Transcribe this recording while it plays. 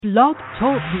Blog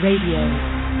Talk Radio.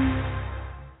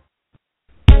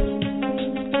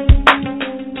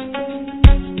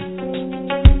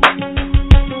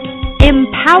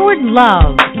 Empowered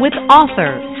Love with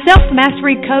author,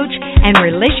 self-mastery coach, and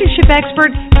relationship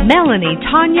expert Melanie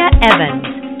Tanya Evans.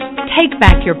 Take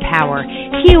back your power,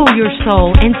 heal your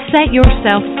soul, and set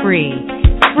yourself free.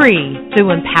 Free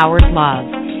through Empowered Love.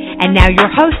 And now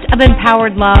your host of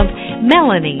Empowered Love,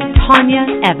 Melanie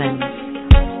Tanya Evans.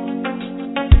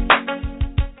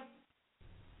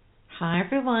 Hi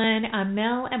everyone, I'm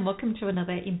Mel and welcome to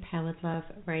another Empowered Love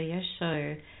radio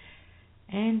show.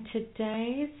 And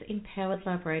today's Empowered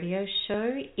Love radio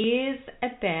show is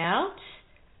about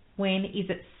when is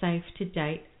it safe to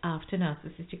date after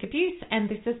narcissistic abuse, and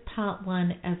this is part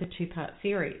one of a two-part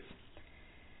series.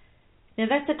 Now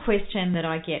that's a question that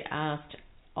I get asked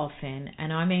often,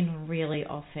 and I mean really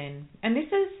often, and this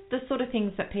is the sort of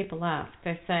things that people ask.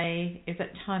 They say, is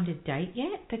it time to date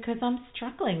yet? Because I'm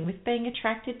struggling with being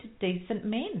attracted to decent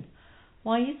men.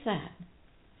 Why is that?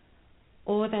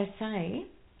 Or they say,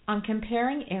 I'm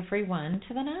comparing everyone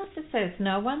to the narcissist.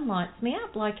 No one lights me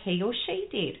up like he or she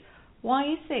did.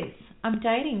 Why is this? I'm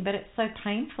dating, but it's so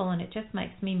painful and it just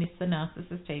makes me miss the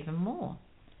narcissist even more.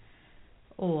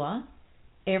 Or,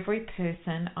 every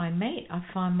person I meet, I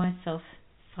find myself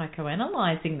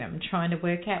psychoanalyzing them, trying to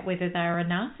work out whether they're a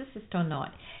narcissist or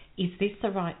not. Is this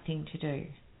the right thing to do?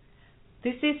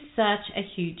 This is such a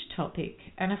huge topic,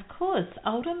 and of course,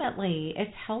 ultimately,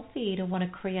 it's healthy to want to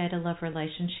create a love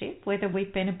relationship, whether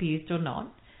we've been abused or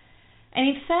not. And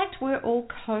in fact, we're all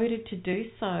coded to do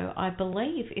so, I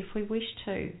believe, if we wish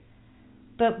to.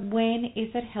 But when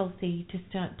is it healthy to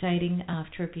start dating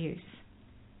after abuse?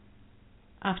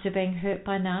 After being hurt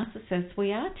by narcissists,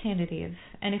 we are tentative.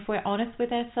 And if we're honest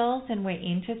with ourselves and we're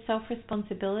into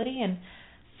self-responsibility and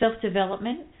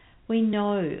self-development, we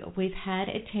know we've had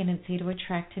a tendency to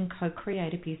attract and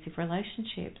co-create abusive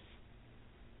relationships.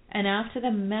 And after the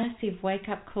massive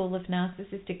wake-up call of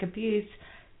narcissistic abuse,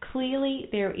 clearly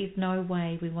there is no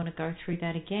way we want to go through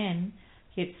that again.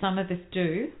 Yet some of us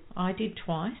do. I did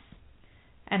twice.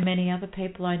 And many other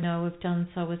people I know have done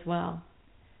so as well.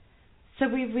 So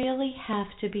we really have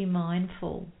to be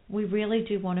mindful. We really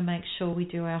do want to make sure we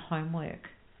do our homework.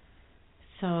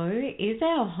 So, is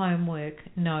our homework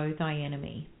know thy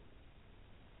enemy?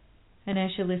 And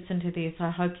as you listen to this, I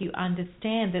hope you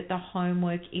understand that the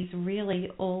homework is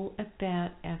really all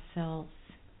about ourselves.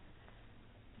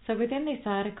 So within this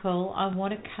article, I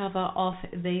want to cover off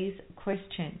these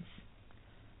questions.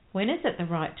 When is it the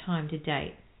right time to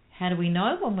date? How do we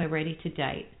know when we're ready to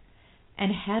date?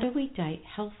 And how do we date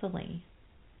healthily?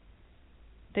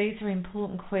 These are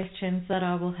important questions that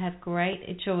I will have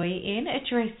great joy in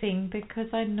addressing because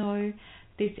I know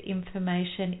this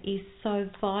information is so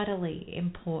vitally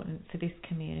important for this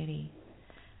community.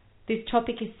 This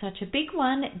topic is such a big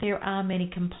one, there are many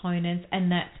components,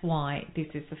 and that's why this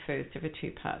is the first of a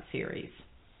two-part series.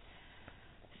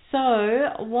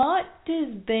 So, what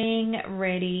does being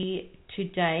ready to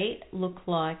date look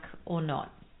like or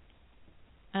not?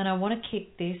 And I want to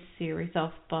kick this series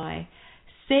off by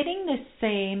setting the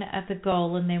scene of the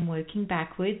goal and then working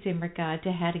backwards in regard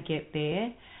to how to get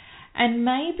there. And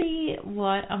maybe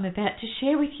what I'm about to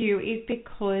share with you is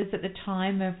because at the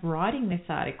time of writing this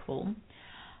article,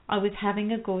 I was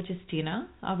having a gorgeous dinner,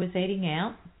 I was eating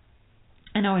out,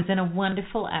 and I was in a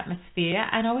wonderful atmosphere,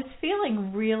 and I was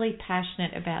feeling really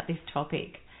passionate about this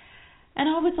topic. And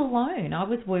I was alone. I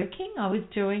was working, I was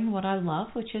doing what I love,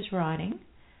 which is writing.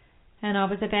 And I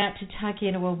was about to tuck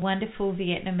into a wonderful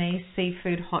Vietnamese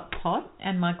seafood hot pot,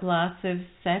 and my glass of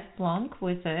Sauv Blanc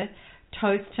was a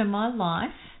toast to my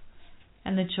life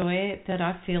and the joy that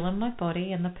I feel in my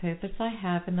body and the purpose I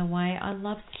have and the way I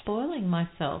love spoiling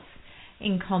myself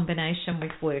in combination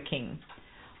with working.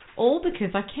 All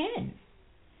because I can.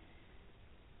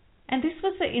 And this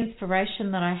was the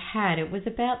inspiration that I had. It was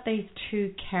about these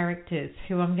two characters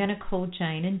who I'm going to call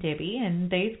Jane and Debbie,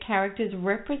 and these characters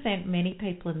represent many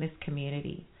people in this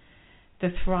community. The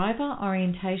thriver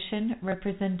orientation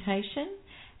representation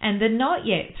and the not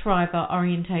yet thriver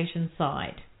orientation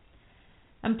side.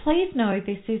 And please know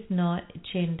this is not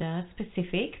gender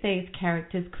specific. These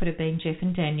characters could have been Jeff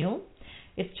and Daniel.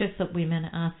 It's just that women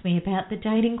ask me about the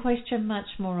dating question much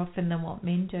more often than what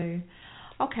men do.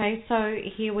 Okay, so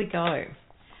here we go.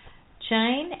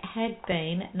 Jane had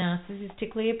been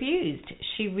narcissistically abused.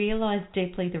 She realised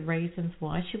deeply the reasons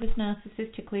why she was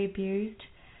narcissistically abused,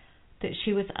 that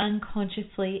she was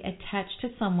unconsciously attached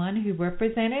to someone who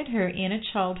represented her inner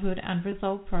childhood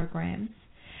unresolved programs,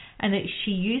 and that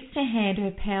she used to hand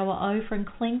her power over and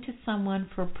cling to someone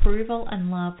for approval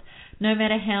and love, no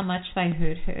matter how much they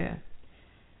hurt her.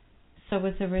 So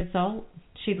as a result,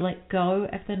 she let go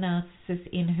of the narcissist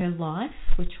in her life,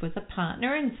 which was a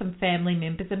partner and some family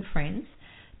members and friends,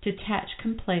 detached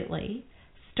completely,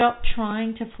 stopped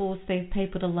trying to force these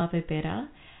people to love her better,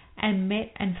 and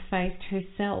met and faced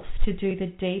herself to do the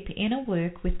deep inner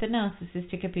work with the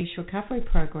Narcissistic Abuse Recovery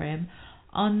Program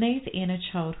on these inner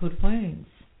childhood wounds.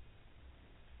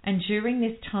 And during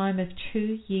this time of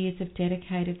 2 years of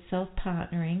dedicated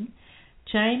self-partnering,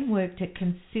 Jane worked at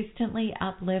consistently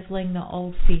up-leveling the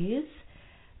old fears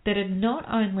that had not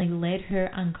only led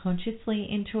her unconsciously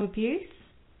into abuse,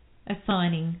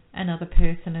 assigning another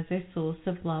person as her source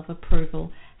of love,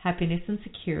 approval, happiness and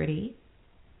security,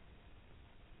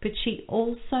 but she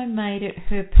also made it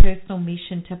her personal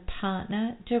mission to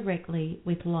partner directly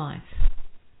with life.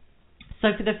 So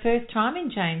for the first time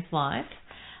in Jane's life,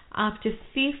 after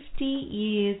 50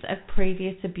 years of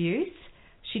previous abuse,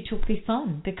 she took this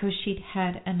on because she'd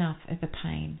had enough of the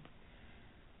pain.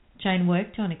 Jane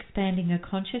worked on expanding her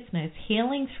consciousness,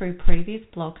 healing through previous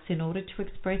blocks in order to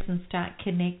express and start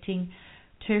connecting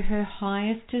to her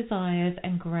highest desires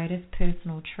and greatest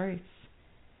personal truths.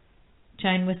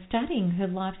 Jane was studying her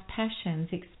life's passions,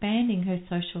 expanding her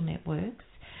social networks,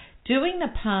 doing the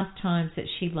pastimes that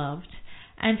she loved,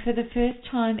 and for the first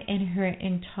time in her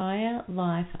entire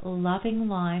life, loving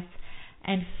life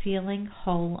and feeling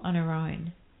whole on her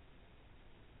own.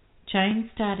 Jane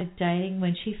started dating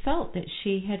when she felt that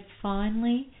she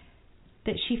finally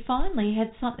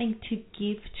had something to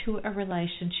give to a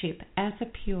relationship as a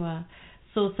pure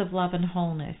source of love and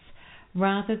wholeness,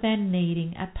 rather than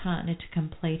needing a partner to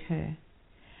complete her.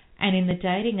 And in the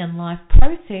dating and life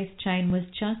process, Jane was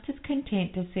just as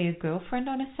content to see a girlfriend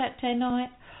on a Saturday night,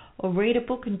 or read a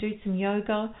book and do some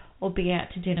yoga, or be out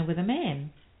to dinner with a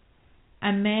man.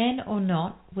 A man or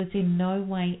not was in no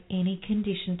way any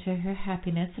condition to her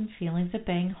happiness and feelings of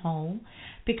being whole,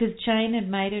 because Jane had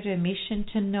made it her mission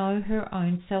to know her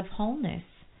own self-wholeness,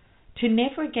 to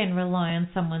never again rely on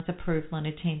someone's approval and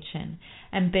attention,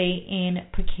 and be in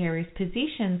precarious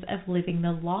positions of living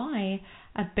the lie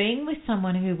of being with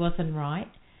someone who wasn't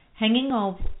right, hanging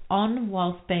on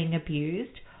whilst being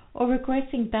abused, or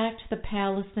regressing back to the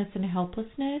powerlessness and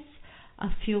helplessness of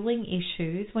fueling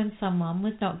issues when someone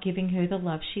was not giving her the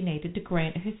love she needed to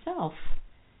grant herself.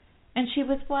 And she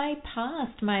was way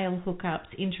past male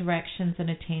hookups, interactions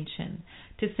and attention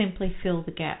to simply fill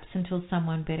the gaps until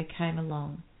someone better came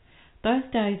along.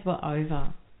 Those days were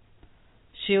over.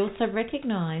 She also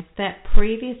recognized that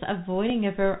previous avoiding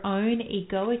of her own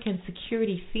egoic and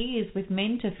security fears with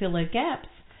men to fill her gaps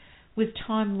was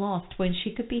time lost when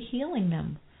she could be healing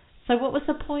them. So what was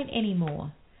the point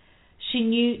anymore? She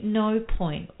knew no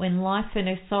point when life and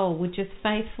her soul would just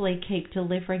faithfully keep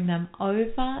delivering them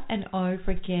over and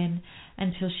over again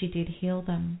until she did heal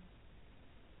them.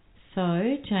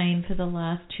 So Jane, for the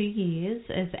last 2 years,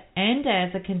 as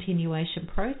a continuation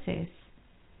process,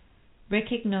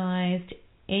 recognized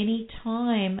any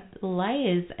time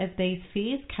layers of these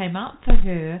fears came up for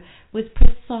her was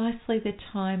precisely the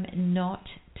time not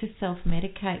to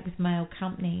self-medicate with male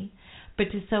company,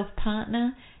 but to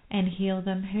self-partner and heal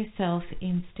them herself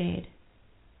instead.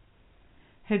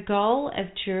 Her goal of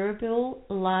durable,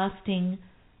 lasting,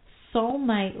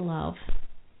 soulmate love,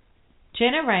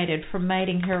 generated from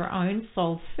mating her own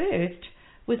soul first,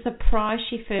 was the prize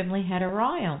she firmly had her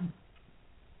eye on.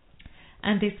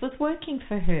 And this was working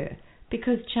for her,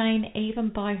 because Jane, even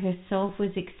by herself,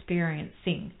 was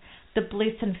experiencing the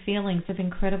bliss and feelings of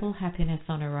incredible happiness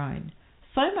on her own.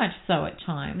 So much so at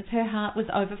times her heart was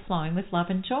overflowing with love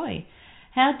and joy.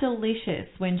 How delicious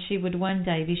when she would one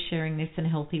day be sharing this in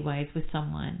healthy ways with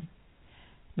someone.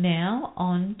 Now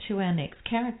on to our next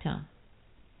character.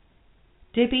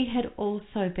 Debbie had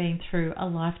also been through a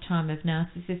lifetime of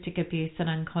narcissistic abuse and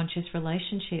unconscious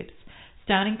relationships,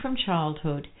 starting from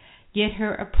childhood, yet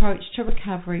her approach to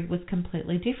recovery was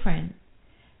completely different.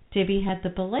 Debbie had the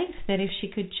belief that if she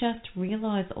could just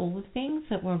realize all the things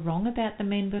that were wrong about the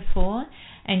men before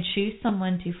and choose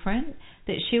someone different,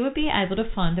 that she would be able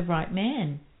to find the right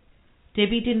man.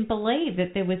 Debbie didn't believe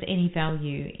that there was any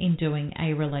value in doing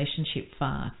a relationship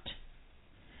fast.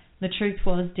 The truth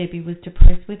was, Debbie was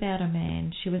depressed without a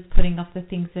man. She was putting off the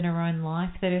things in her own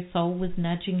life that her soul was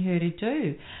nudging her to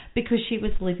do because she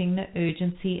was living the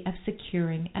urgency of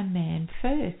securing a man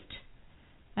first.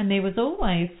 And there was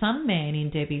always some man in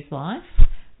Debbie's life,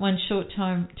 one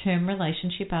short-term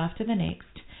relationship after the next,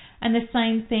 and the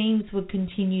same themes would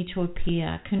continue to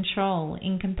appear: control,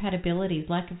 incompatibilities,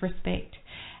 lack of respect,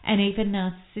 and even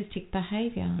narcissistic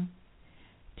behaviour.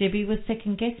 Debbie was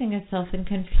second-guessing herself and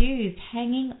confused,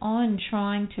 hanging on,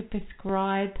 trying to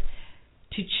prescribe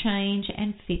to change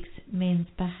and fix men's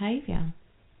behaviour.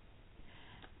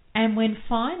 And when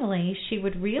finally she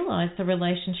would realize the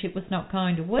relationship was not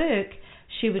going to work,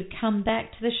 she would come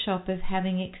back to the shock of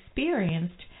having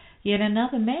experienced yet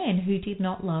another man who did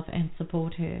not love and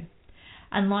support her.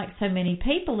 And like so many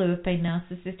people who have been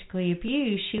narcissistically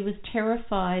abused, she was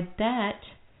terrified that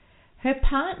her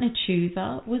partner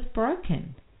chooser was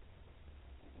broken.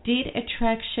 Did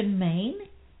attraction mean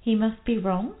he must be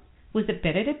wrong? Was it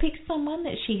better to pick someone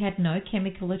that she had no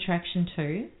chemical attraction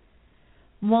to?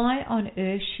 Why on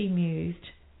earth, she mused,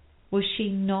 was she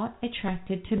not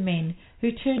attracted to men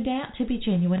who turned out to be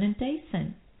genuine and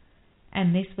decent?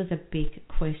 And this was a big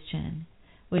question,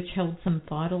 which held some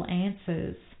vital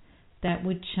answers that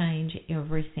would change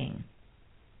everything.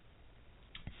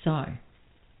 So,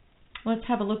 let's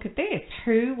have a look at this.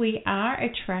 Who we are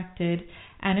attracted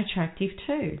and attractive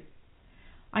to.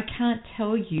 I can't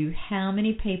tell you how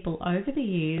many people over the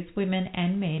years, women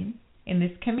and men in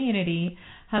this community,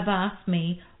 have asked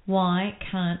me, why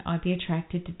can't I be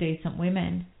attracted to decent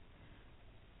women?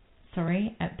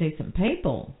 At decent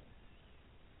people.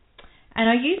 And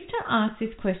I used to ask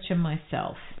this question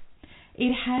myself.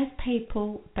 It has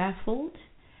people baffled,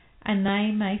 and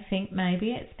they may think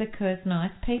maybe it's because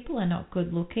nice people are not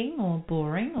good looking or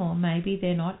boring, or maybe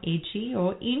they're not edgy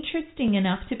or interesting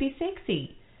enough to be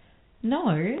sexy.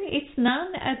 No, it's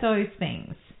none of those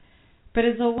things. But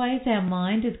as always, our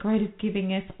mind is great at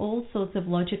giving us all sorts of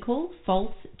logical,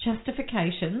 false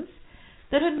justifications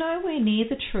that are nowhere near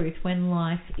the truth when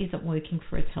life isn't working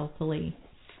for us healthily.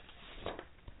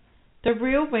 The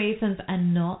real reasons are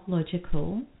not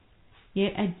logical,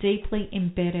 yet are deeply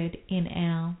embedded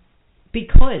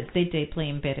because they're deeply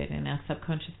embedded in our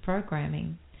subconscious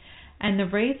programming. And the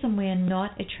reason we are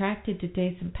not attracted to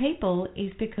decent people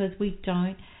is because we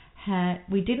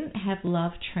didn't have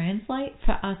love translate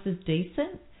for us as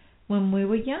decent when we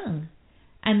were young.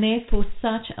 And therefore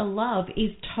such a love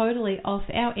is totally off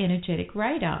our energetic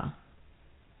radar.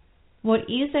 What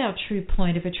is our true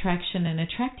point of attraction and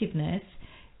attractiveness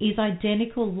is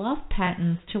identical love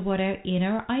patterns to what our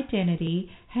inner identity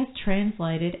has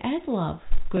translated as love,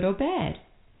 good or bad.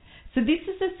 So this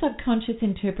is a subconscious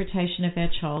interpretation of our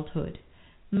childhood.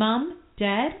 Mum,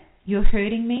 Dad, you're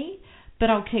hurting me, but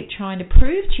I'll keep trying to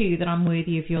prove to you that I'm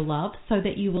worthy of your love so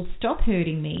that you will stop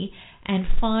hurting me, and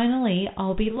finally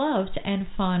I'll be loved, and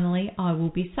finally I will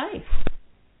be safe.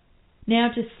 Now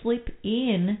just slip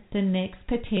in the next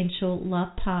potential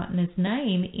love partner's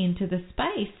name into the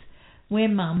space where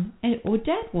Mum or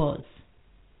Dad was.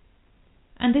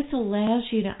 And this allows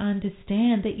you to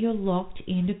understand that you're locked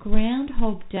into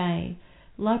Groundhog Day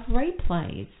love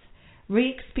replays,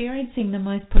 re-experiencing the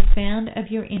most profound of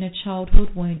your inner childhood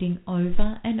wounding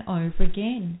over and over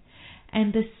again.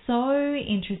 And the so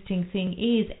interesting thing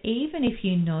is, even if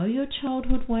you know your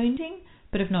childhood wounding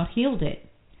but have not healed it,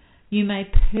 you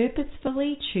may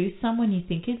purposefully choose someone you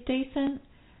think is decent,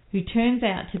 who turns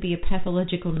out to be a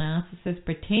pathological narcissist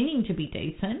pretending to be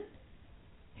decent,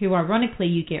 who ironically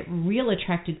you get real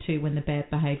attracted to when the bad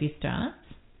behaviour starts,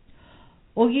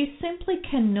 or you simply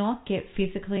cannot get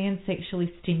physically and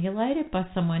sexually stimulated by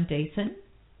someone decent,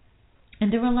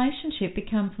 and the relationship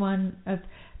becomes one of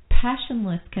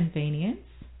passionless convenience,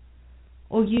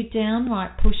 or you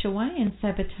downright push away and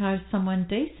sabotage someone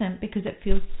decent because it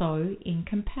feels so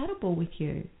incompatible with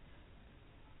you.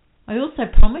 I also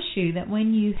promise you that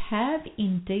when you have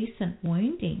indecent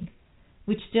wounding,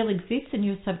 which still exists in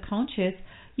your subconscious,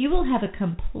 you will have a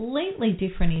completely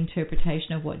different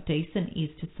interpretation of what decent is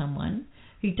to someone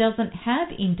who doesn't have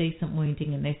indecent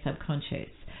wounding in their subconscious.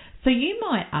 So you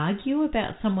might argue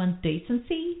about someone's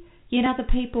decency, yet other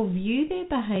people view their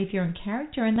behaviour and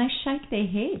character and they shake their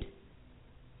head,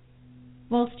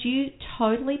 whilst you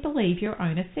totally believe your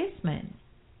own assessment.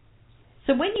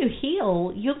 So when you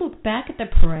heal, you'll look back at the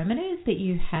parameters that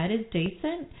you had as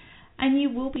decent, and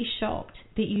you will be shocked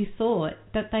that you thought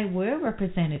that they were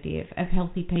representative of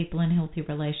healthy people and healthy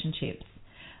relationships.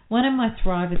 One of my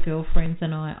Thriver girlfriends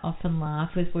and I often laugh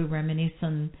as we reminisce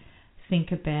and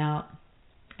think about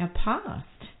our past.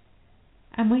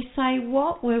 And we say,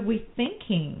 what were we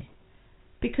thinking?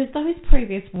 Because those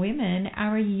previous women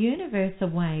are a universe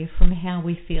away from how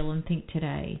we feel and think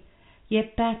today.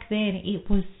 Yet back then it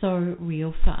was so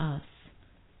real for us.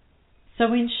 So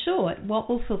in short, what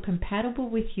will feel compatible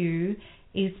with you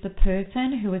is the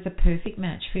person who is a perfect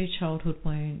match for your childhood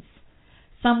wounds.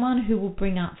 Someone who will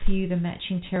bring up for you the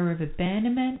matching terror of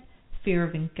abandonment, fear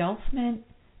of engulfment,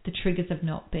 the triggers of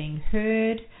not being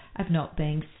heard, of not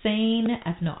being seen,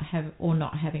 of not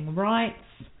having rights,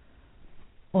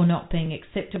 or not being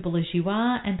acceptable as you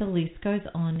are, and the list goes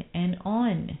on and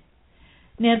on.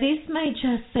 Now this may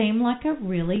just seem like a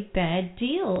really bad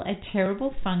deal, a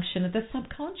terrible function of the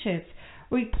subconscious,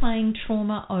 replaying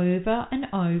trauma over and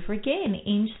over again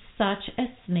in such a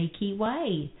sneaky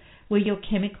way, where you're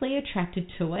chemically attracted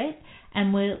to it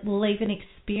and will even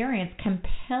experience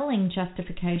compelling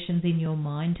justifications in your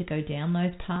mind to go down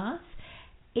those paths,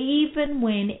 even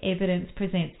when evidence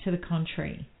presents to the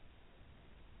contrary.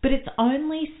 But it's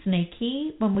only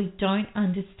sneaky when we don't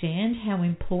understand how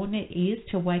important it is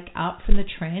to wake up from the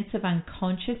trance of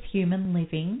unconscious human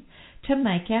living to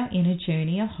make our inner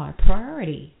journey a high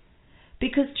priority.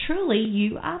 Because truly,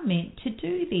 you are meant to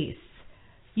do this.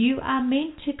 You are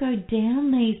meant to go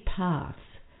down these paths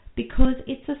because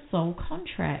it's a soul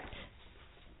contract.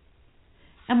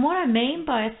 And what I mean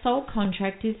by a soul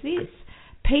contract is this.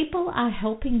 People are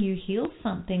helping you heal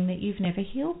something that you've never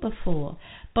healed before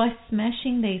by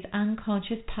smashing these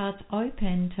unconscious parts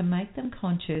open to make them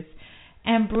conscious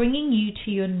and bringing you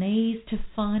to your knees to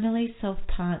finally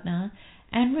self-partner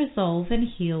and resolve and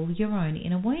heal your own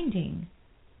inner wounding.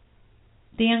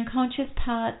 The unconscious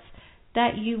parts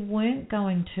that you weren't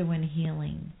going to in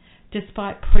healing,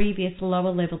 despite previous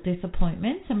lower level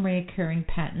disappointments and reoccurring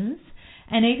patterns,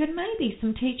 and even maybe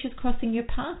some teachers crossing your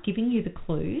path giving you the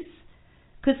clues,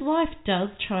 because life does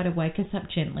try to wake us up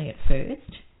gently at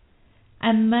first.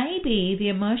 And maybe the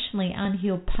emotionally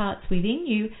unhealed parts within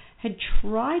you had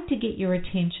tried to get your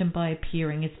attention by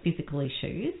appearing as physical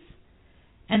issues.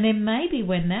 And then maybe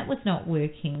when that was not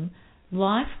working,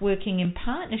 life working in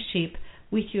partnership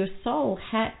with your soul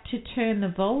had to turn the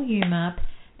volume up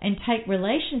and take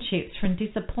relationships from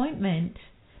disappointing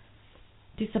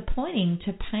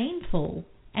to painful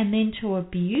and then to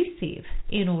abusive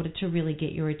in order to really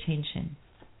get your attention.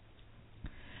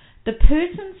 The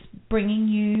person's bringing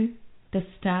you the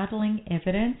startling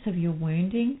evidence of your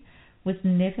wounding was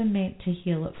never meant to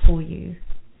heal it for you.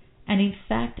 And in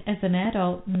fact, as an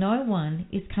adult, no one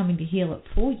is coming to heal it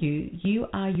for you. You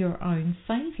are your own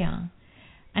saviour.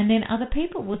 And then other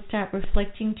people will start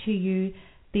reflecting to you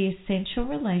the essential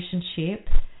relationship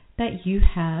that you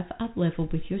have up-level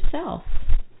with yourself.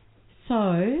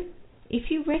 So, if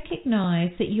you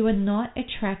recognize that you are not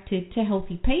attracted to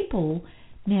healthy people,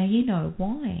 now you know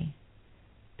why.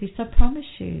 This I promise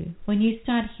you. When you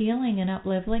start healing and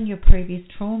up-leveling your previous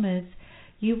traumas,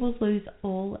 you will lose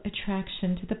all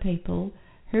attraction to the people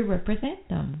who represent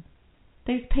them.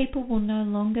 These people will no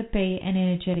longer be an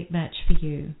energetic match for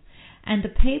you. And the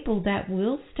people that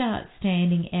will start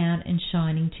standing out and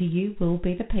shining to you will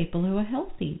be the people who are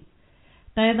healthy.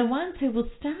 They are the ones who will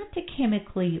start to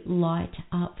chemically light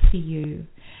up for you.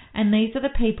 And these are the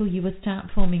people you will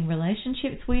start forming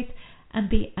relationships with and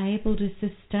be able to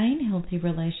sustain healthy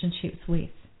relationships with.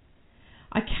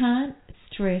 I can't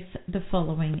stress the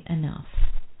following enough.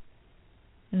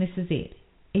 And this is it.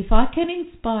 If I can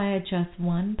inspire just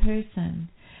one person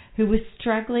who is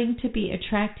struggling to be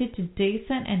attracted to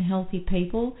decent and healthy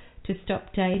people to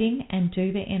stop dating and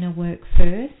do the inner work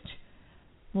first,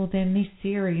 well then this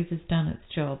series has done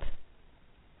its job.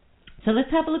 So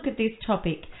let's have a look at this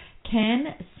topic.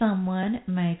 Can someone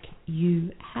make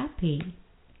you happy?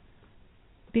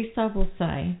 This I will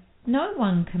say, no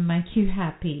one can make you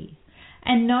happy,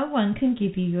 and no one can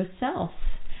give you yourself.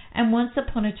 And once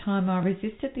upon a time I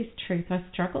resisted this truth. I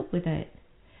struggled with it.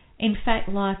 In fact,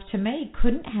 life to me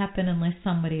couldn't happen unless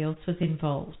somebody else was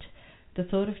involved. The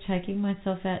thought of taking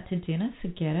myself out to dinner,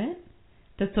 forget it.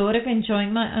 The thought of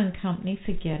enjoying my own company,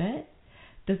 forget it.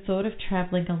 The thought of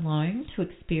travelling alone to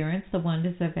experience the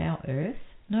wonders of our earth,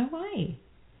 no way.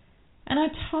 And I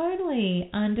totally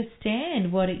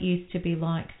understand what it used to be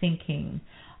like thinking,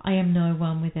 I am no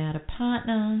one without a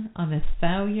partner, I'm a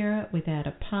failure without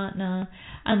a partner,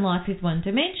 and life is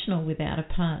one-dimensional without a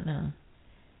partner.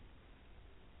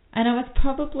 And I was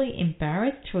probably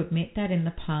embarrassed to admit that in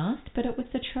the past, but it was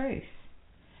the truth.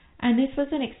 And this was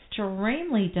an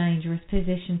extremely dangerous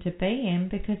position to be in,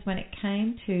 because when it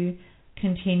came to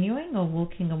continuing or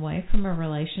walking away from a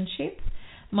relationship,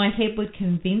 my head would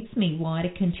convince me why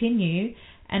to continue,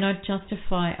 and I'd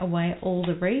justify away all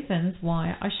the reasons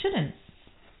why I shouldn't.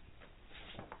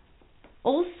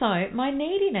 Also, my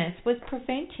neediness was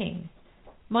preventing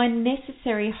my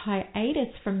necessary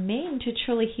hiatus from men to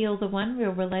truly heal the one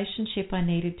real relationship I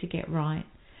needed to get right,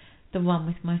 the one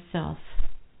with myself.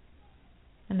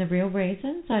 And the real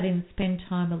reasons I didn't spend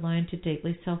time alone to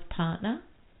deeply self-partner,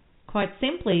 quite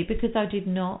simply because I did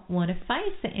not want to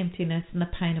face the emptiness and the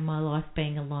pain of my life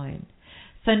being alone.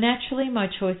 So naturally my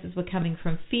choices were coming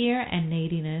from fear and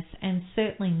neediness, and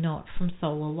certainly not from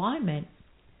soul alignment.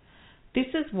 This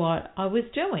is what I was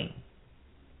doing.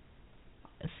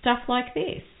 Stuff like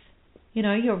this. You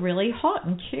know, you're really hot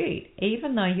and cute,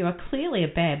 even though you are clearly a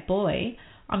bad boy.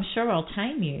 I'm sure I'll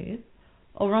tame you.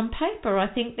 Or on paper, I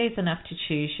think there's enough to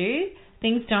choose you.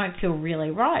 things don't feel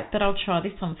really right, but I'll try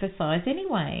this on for size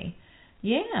anyway.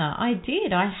 Yeah, I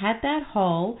did. I had that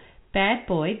whole bad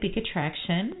boy, big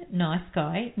attraction, nice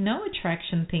guy, no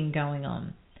attraction thing going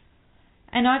on.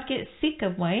 And I'd get sick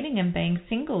of waiting and being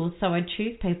single, so I'd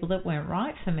choose people that weren't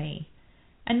right for me.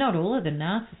 And not all of the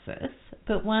narcissists,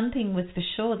 but one thing was for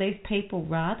sure, these people,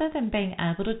 rather than being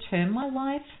able to turn my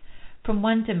life from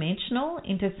one-dimensional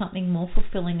into something more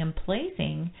fulfilling and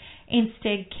pleasing,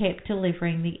 instead kept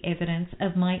delivering the evidence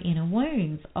of my inner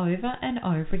wounds over and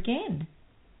over again.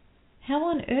 How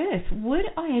on earth would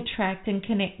I attract and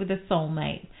connect with a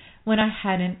soulmate when I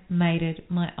hadn't made it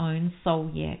my own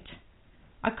soul yet?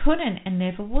 I couldn't and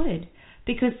never would,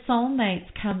 because soulmates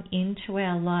come into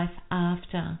our life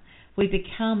after we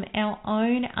become our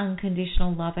own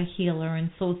unconditional lover, healer,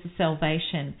 and source of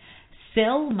salvation.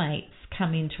 Cellmates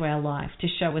come into our life to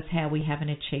show us how we haven't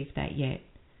achieved that yet.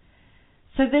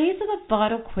 So these are the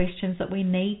vital questions that we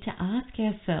need to ask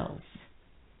ourselves.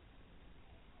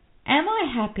 Am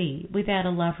I happy without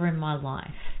a lover in my life?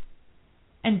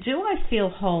 And do I feel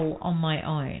whole on my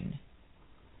own?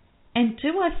 And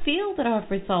do I feel that I've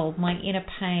resolved my inner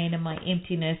pain and my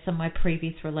emptiness and my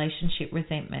previous relationship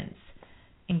resentments,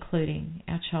 including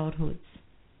our childhoods?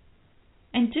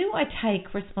 And do I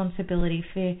take responsibility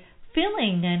for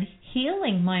filling and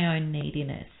healing my own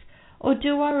neediness? Or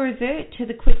do I revert to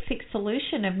the quick fix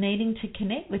solution of needing to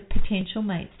connect with potential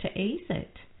mates to ease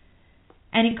it?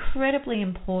 And incredibly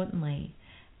importantly,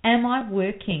 am I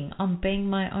working on being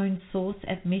my own source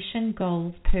of mission,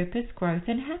 goals, purpose, growth,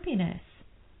 and happiness?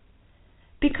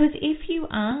 Because if you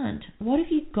aren't, what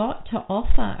have you got to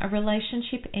offer a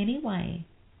relationship anyway?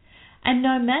 And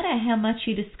no matter how much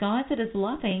you disguise it as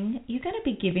loving, you're going to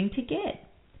be giving to get.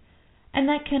 And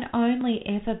that can only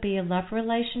ever be a love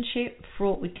relationship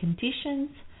fraught with conditions,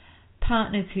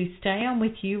 partners who stay on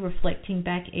with you reflecting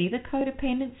back either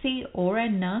codependency or a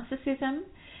narcissism,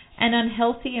 and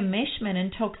unhealthy enmeshment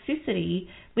and toxicity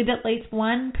with at least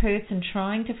one person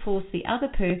trying to force the other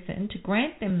person to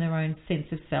grant them their own sense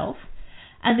of self,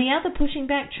 and the other pushing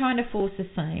back trying to force the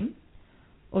same,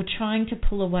 or trying to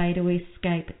pull away to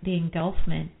escape the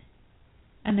engulfment.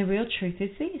 And the real truth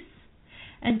is this: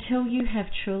 until you have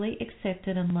truly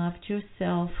accepted and loved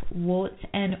yourself, warts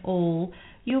and all,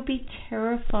 you'll be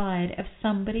terrified of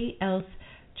somebody else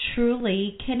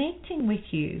truly connecting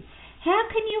with you. How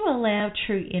can you allow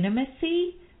true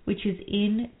intimacy, which is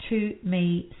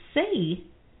intimacy,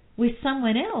 with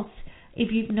someone else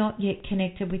if you've not yet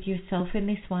connected with yourself in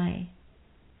this way?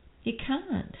 You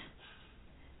can't.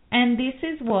 And this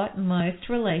is what most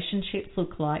relationships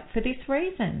look like for this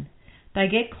reason. They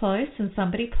get close and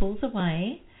somebody pulls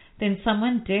away, then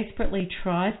someone desperately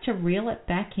tries to reel it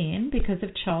back in because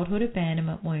of childhood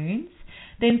abandonment wounds,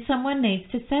 then someone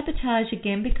needs to sabotage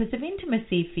again because of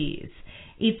intimacy fears.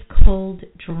 It's called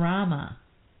drama.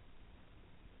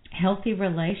 Healthy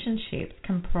relationships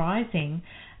comprising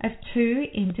of two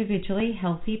individually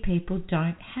healthy people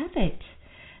don't have it.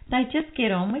 They just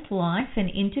get on with life and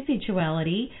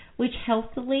individuality, which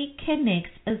healthily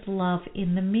connects as love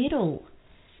in the middle.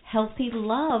 Healthy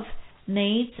love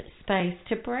needs space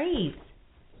to breathe.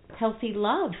 Healthy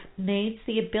love needs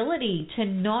the ability to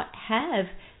not have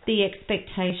the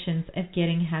expectations of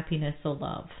getting happiness or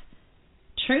love.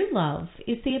 True love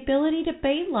is the ability to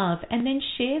be love and then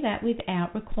share that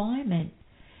without requirement.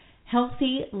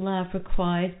 Healthy love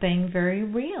requires being very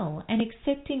real and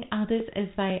accepting others as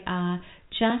they are,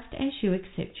 just as you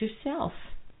accept yourself.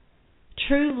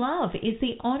 True love is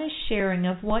the honest sharing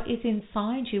of what is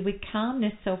inside you with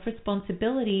calmness,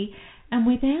 self-responsibility, and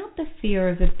without the fear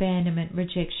of abandonment,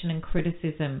 rejection, and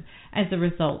criticism as a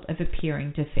result of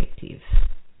appearing defective.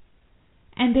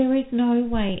 And there is no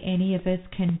way any of us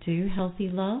can do healthy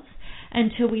love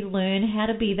until we learn how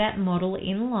to be that model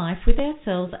in life with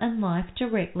ourselves and life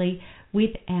directly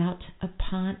without a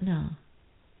partner.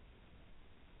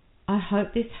 I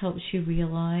hope this helps you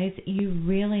realize you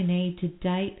really need to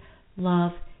date,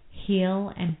 love,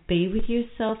 heal, and be with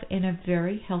yourself in a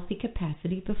very healthy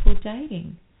capacity before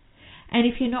dating. And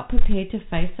if you're not prepared to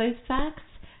face those facts,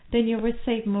 then you'll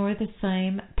receive more of the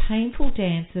same painful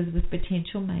dances with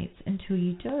potential mates until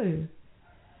you do.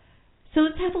 So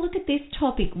let's have a look at this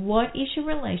topic. What is your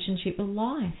relationship with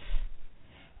life?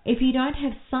 If you don't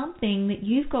have something that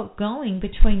you've got going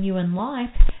between you and life,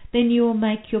 then you will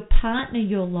make your partner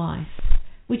your life,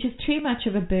 which is too much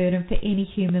of a burden for any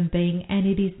human being, and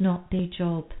it is not their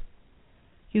job.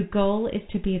 Your goal is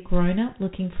to be a grown-up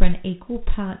looking for an equal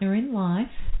partner in life,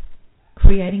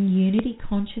 creating unity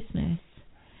consciousness,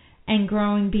 and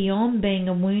growing beyond being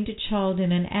a wounded child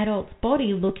in an adult's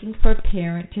body looking for a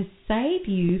parent to save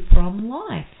you from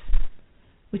life.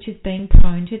 which is being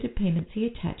prone to dependency,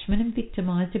 attachment, and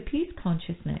victimized abuse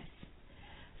consciousness.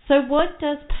 So what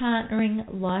does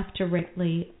partnering life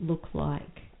directly look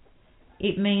like?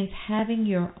 It means having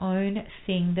your own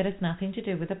thing that has nothing to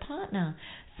do with a partner,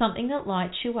 something that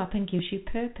lights you up and gives you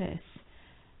purpose.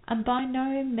 And by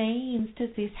no means does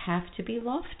this have to be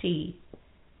lofty.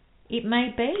 It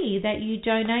may be that you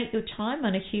donate your time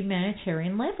on a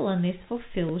humanitarian level and this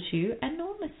fulfills you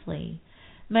enormously.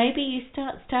 Maybe you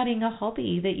start studying a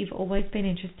hobby that you've always been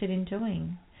interested in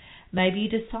doing. Maybe you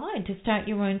decide to start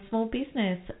your own small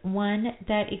business, one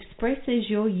that expresses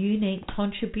your unique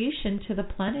contribution to the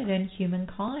planet and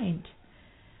humankind.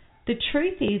 The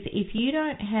truth is, if you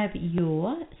don't have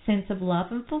your sense of love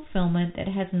and fulfillment that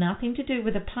has nothing to do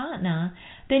with a partner,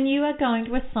 then you are going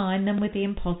to assign them with the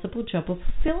impossible job of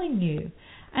fulfilling you.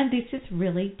 And this is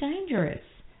really dangerous,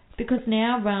 because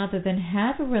now rather than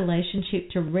have a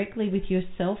relationship directly with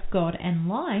yourself, God, and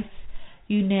life,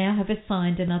 you now have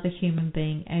assigned another human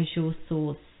being as your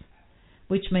source,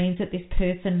 which means that this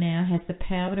person now has the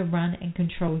power to run and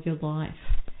control your life.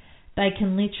 They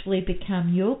can literally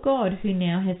become your God, who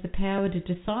now has the power to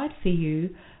decide for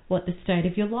you what the state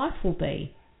of your life will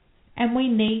be. And we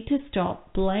need to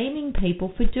stop blaming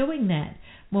people for doing that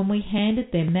when we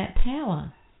handed them that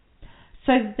power.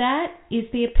 So that is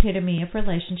the epitome of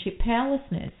relationship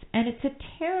powerlessness, and it's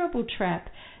a terrible trap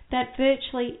that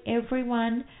virtually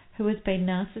everyone who has been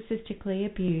narcissistically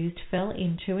abused fell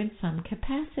into in some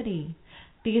capacity.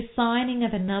 The assigning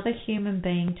of another human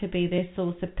being to be their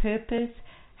source of purpose,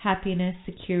 happiness,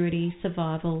 security,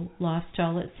 survival,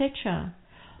 lifestyle, etc.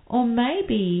 Or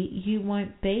maybe you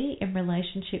won't be in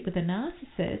relationship with a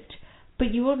narcissist,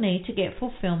 but you will need to get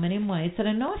fulfillment in ways that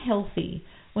are not healthy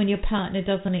when your partner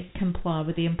doesn't comply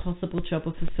with the impossible job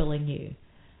of fulfilling you.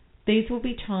 These will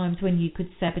be times when you could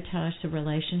sabotage the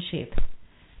relationship.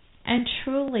 And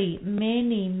truly,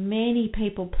 many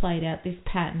people played out this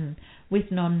pattern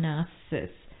with non-narcissists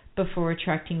before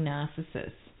attracting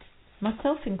narcissists,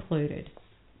 myself included.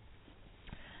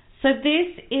 So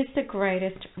this is the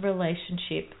greatest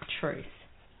relationship truth.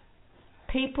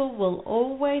 People will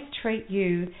always treat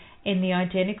you in the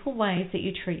identical ways that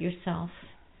you treat yourself.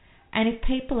 And if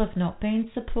people have not been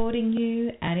supporting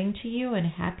you, adding to you, and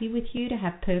happy with you to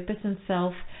have purpose and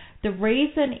self, the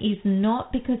reason is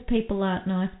not because people aren't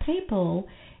nice people.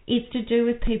 It's to do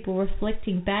with people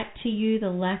reflecting back to you the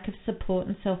lack of support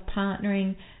and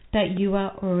self-partnering that you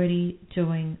are already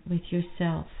doing with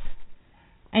yourself.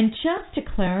 And just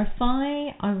to clarify,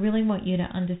 I really want you to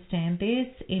understand this.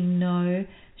 In no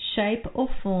shape or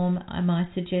form am I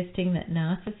suggesting that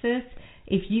narcissists,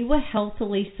 if you were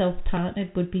healthily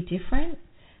self-partnered, would be different.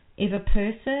 If a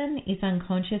person is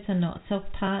unconscious and not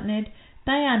self-partnered,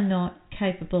 they are not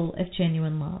capable of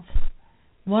genuine love.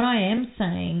 What I am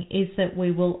saying is that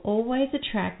we will always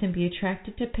attract and be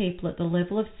attracted to people at the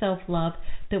level of self-love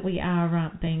that we are or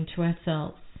aren't being to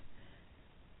ourselves.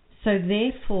 So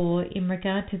therefore, in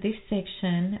regard to this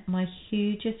section, my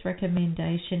hugest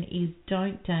recommendation is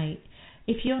don't date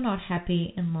if you're not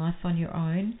happy in life on your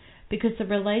own, because the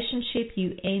relationship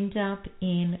you end up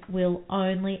in will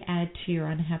only add to your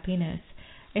unhappiness.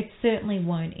 It certainly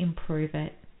won't improve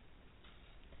it.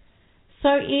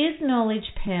 So is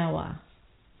knowledge power?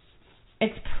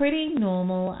 It's pretty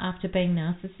normal after being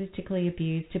narcissistically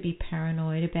abused to be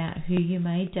paranoid about who you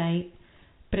may date,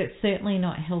 but it's certainly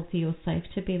not healthy or safe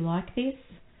to be like this.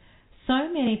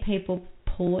 So many people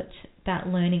purport that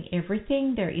learning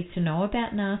everything there is to know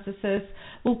about narcissists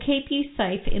will keep you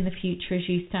safe in the future as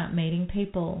you start meeting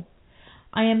people.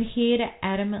 I am here to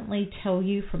adamantly tell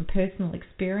you from personal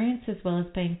experience, as well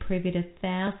as being privy to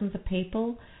thousands of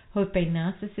people who have been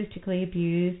narcissistically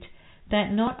abused,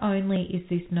 that not only is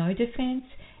this no defense,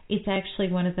 it's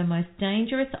actually one of the most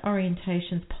dangerous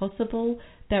orientations possible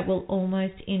that will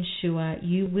almost ensure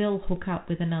you will hook up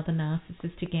with another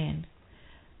narcissist again.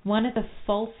 One of the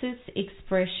falsest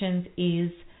expressions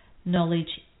is knowledge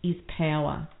is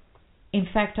power. In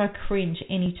fact, I cringe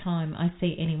any time I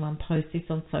see anyone post this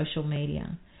on social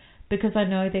media, because I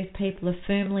know these people are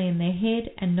firmly in their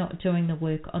head and not doing the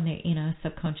work on their inner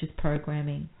subconscious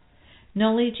programming.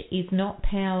 Knowledge is not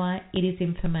power, it is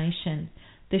information.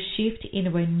 The shift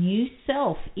into a new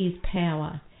self is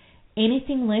power.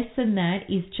 Anything less than that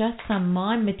is just some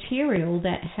mind material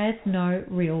that has no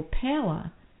real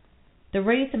power. The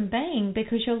reason being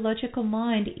because your logical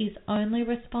mind is only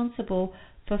responsible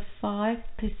for 5%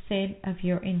 of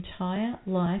your entire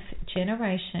life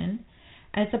generation,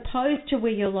 as opposed to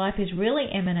where your life is really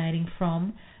emanating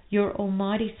from, your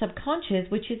almighty subconscious,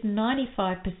 which is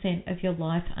 95% of your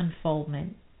life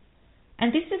unfoldment.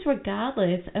 And this is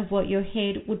regardless of what your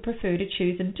head would prefer to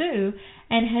choose and do,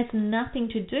 and has nothing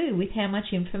to do with how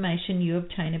much information you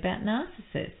obtain about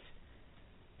narcissists.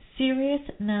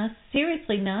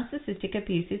 Seriously, narcissistic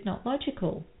abuse is not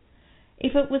logical.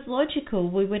 If it was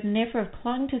logical, we would never have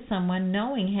clung to someone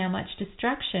knowing how much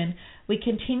destruction we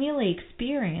continually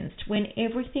experienced when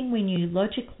everything we knew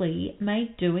logically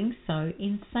made doing so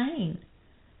insane.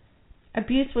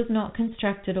 Abuse was not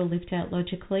constructed or lived out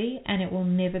logically, and it will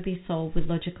never be solved with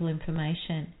logical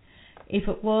information. If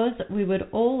it was, we would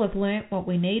all have learnt what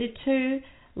we needed to,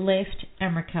 left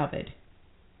and recovered.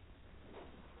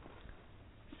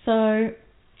 So,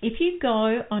 if you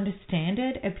go onto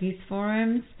standard abuse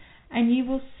forums, and you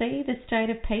will see the state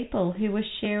of people who are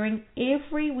sharing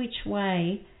every which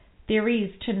way there is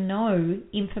to know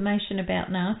information about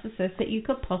narcissists that you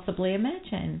could possibly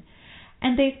imagine.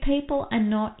 And these people are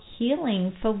not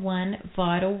healing for one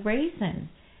vital reason.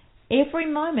 Every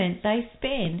moment they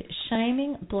spend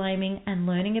shaming, blaming, and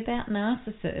learning about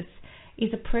narcissists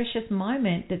is a precious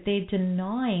moment that they're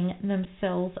denying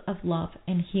themselves of love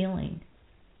and healing.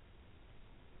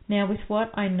 Now, with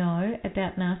what I know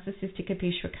about narcissistic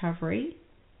abuse recovery,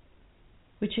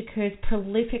 which occurs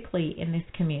prolifically in this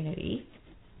community,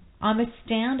 I'm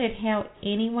astounded how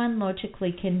anyone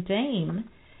logically can deem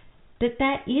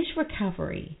that is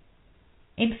recovery.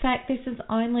 In fact, this is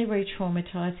only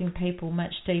re-traumatizing people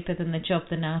much deeper than the job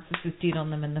the narcissist did on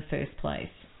them in the first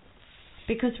place.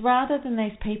 Because rather than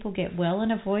these people get well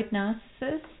and avoid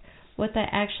narcissists, what they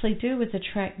actually do is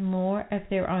attract more of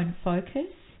their own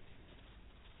focus.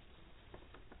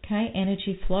 Okay,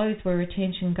 energy flows where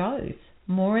attention goes.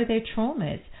 More of their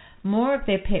traumas, more of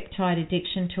their peptide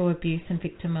addiction to abuse and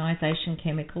victimization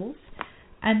chemicals,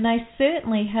 and they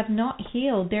certainly have not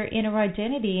healed their inner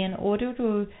identity in order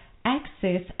to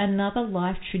access another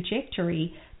life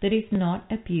trajectory that is not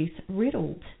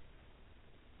abuse-riddled.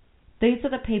 These are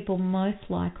the people most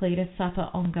likely to suffer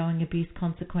ongoing abuse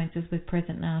consequences with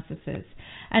present narcissists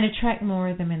and attract more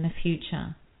of them in the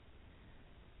future.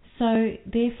 So,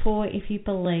 therefore, if you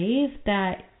believe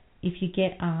that if you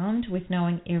get armed with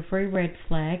knowing every red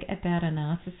flag about a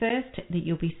narcissist, that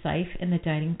you'll be safe in the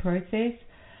dating process,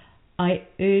 I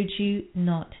urge you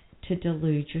not to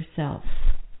delude yourself.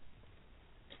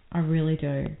 I really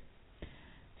do.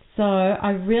 So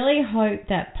I really hope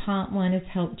that part 1 has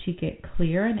helped you get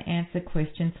clear and answer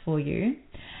questions for you.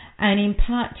 And in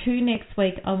part 2 next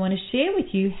week, I want to share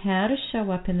with you how to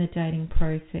show up in the dating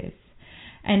process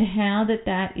and how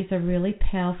that is a really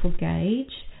powerful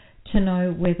gauge to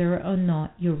know whether or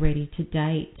not you're ready to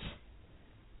date.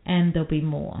 And there'll be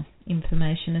more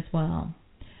information as well.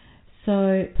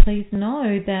 So please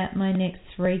know that my next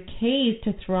 3 keys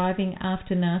to thriving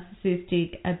after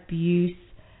narcissistic abuse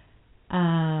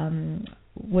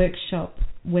workshop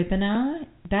webinar,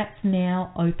 that's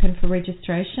now open for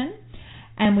registration.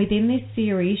 And within this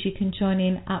series, you can join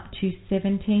in up to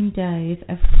 17 days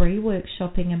of free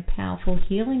workshopping and powerful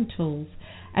healing tools,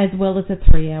 as well as a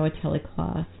 3-hour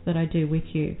teleclass that I do with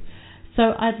you.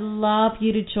 So I'd love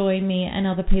you to join me and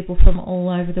other people from all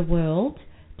over the world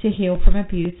to heal from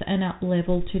abuse and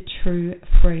up-level to true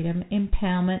freedom,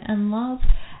 empowerment and love,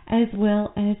 as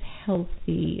well as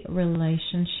healthy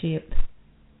relationship.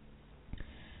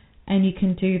 And you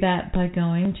can do that by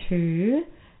going to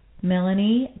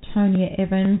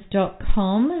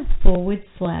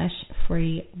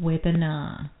melanietoniaevans.com/free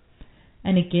webinar.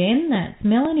 And again, that's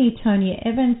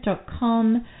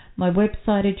melanietoniaevans.com, my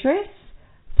website address,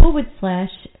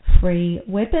 /free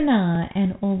webinar,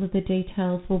 and all of the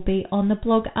details will be on the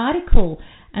blog article,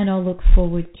 and I'll look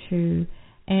forward to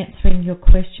answering your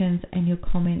questions and your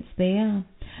comments there.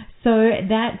 So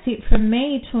that's it from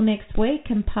me till next week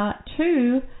and part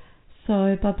 2.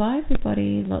 So bye-bye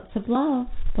everybody, lots of love,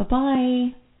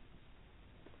 bye-bye.